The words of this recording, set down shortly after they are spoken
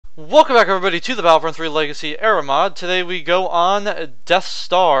Welcome back, everybody, to the Battlefront 3 Legacy Era mod. Today we go on Death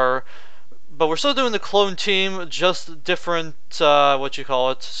Star, but we're still doing the clone team, just different,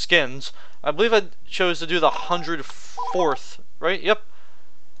 skins. I believe I chose to do the 104th, right? Yep.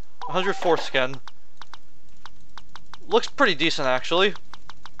 104th skin. Looks pretty decent, actually.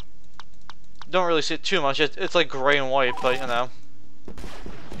 Don't really see it too much. It's like gray and white, but, you know.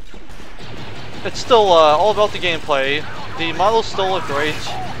 It's still all about the gameplay. The models still look great.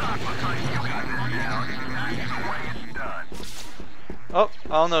 Oh,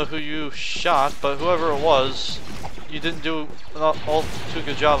 I don't know who you shot, but whoever it was, you didn't do all too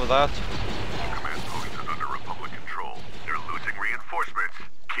good job of that. Command post is under Republic control. They're losing reinforcements.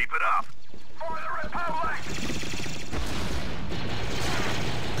 Keep it up. For the Republic!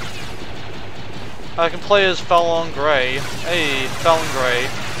 I can play as FALON Gray. Hey, FALON Gray.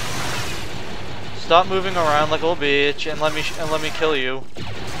 Stop moving around like a little bitch and let me kill you.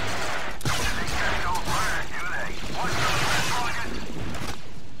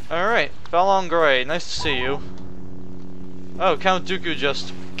 Alright, FALON Gray, nice to see you. Oh, Count Dooku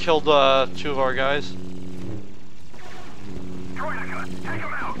just killed two of our guys. GTAnakin, take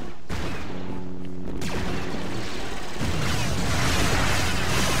him out!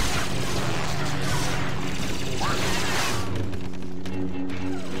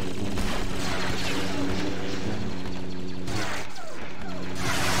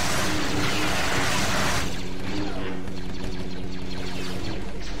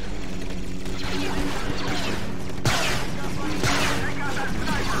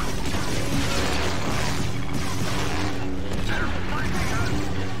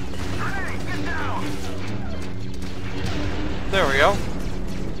 There we go.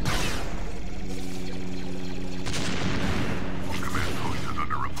 Command post is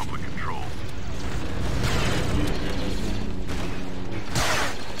under Republic control.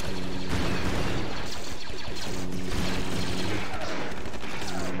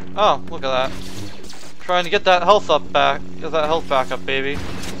 Oh, look at that. Trying to get that health back up, baby.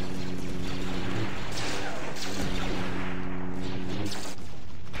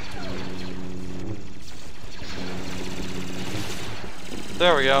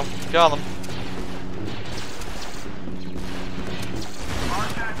 There we go. Got him.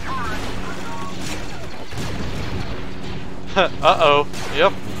 Uh-oh.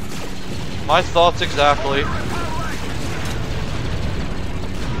 Yep. My thoughts exactly.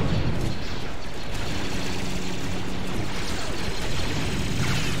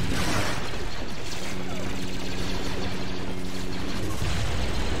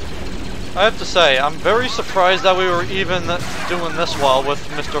 I have to say, I'm very surprised that we were even doing this well with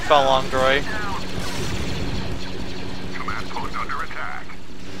Mr. FALON Gray. Command post under attack.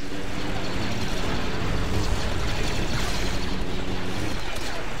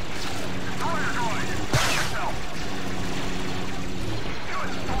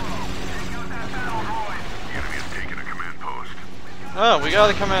 The enemy has taken a command post. Oh, we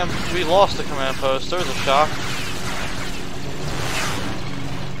lost the command post. There's a shock.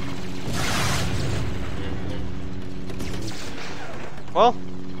 Well,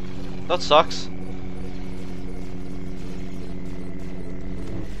 that sucks.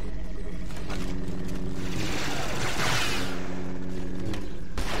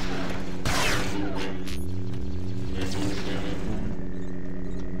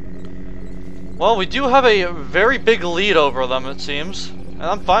 Well, we do have a very big lead over them, it seems, and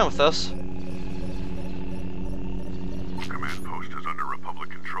I'm fine with this. Command post is under Republic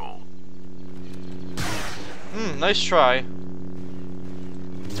control. Nice try.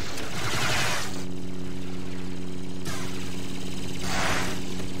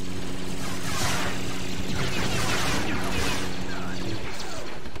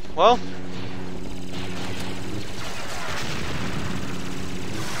 Well,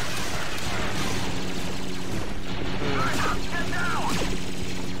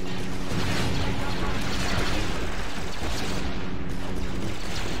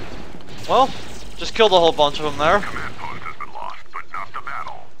 just killed a whole bunch of them there. Command post has been lost, but not the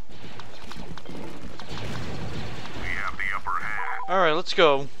battle. We have the upper hand. Alright, let's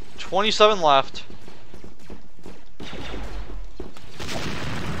go. 27 left.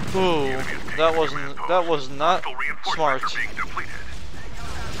 Ooh, that was not smart. Being depleted.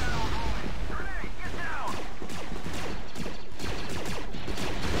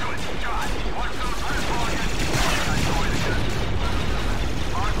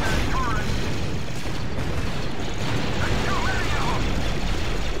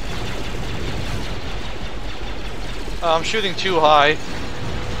 I'm shooting too high.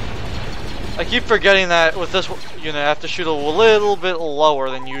 I keep forgetting that with this unit I have to shoot a little bit lower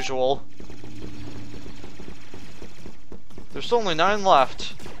than usual. There's still only 9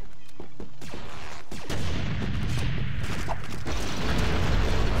 left.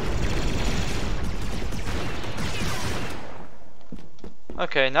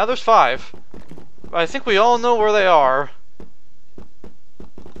 Okay, now there's 5. I think we all know where they are.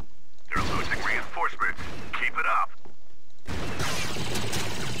 They're losing reinforcements. Keep it up.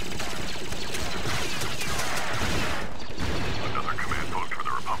 Another command post for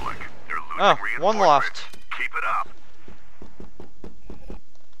the Republic. They're losing reinforcements. One left. Keep it up.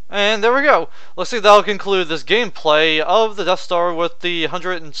 And there we go. Looks like that'll conclude this gameplay of the Death Star with the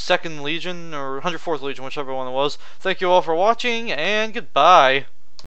 102nd Legion, or 104th Legion, whichever one it was. Thank you all for watching, and goodbye.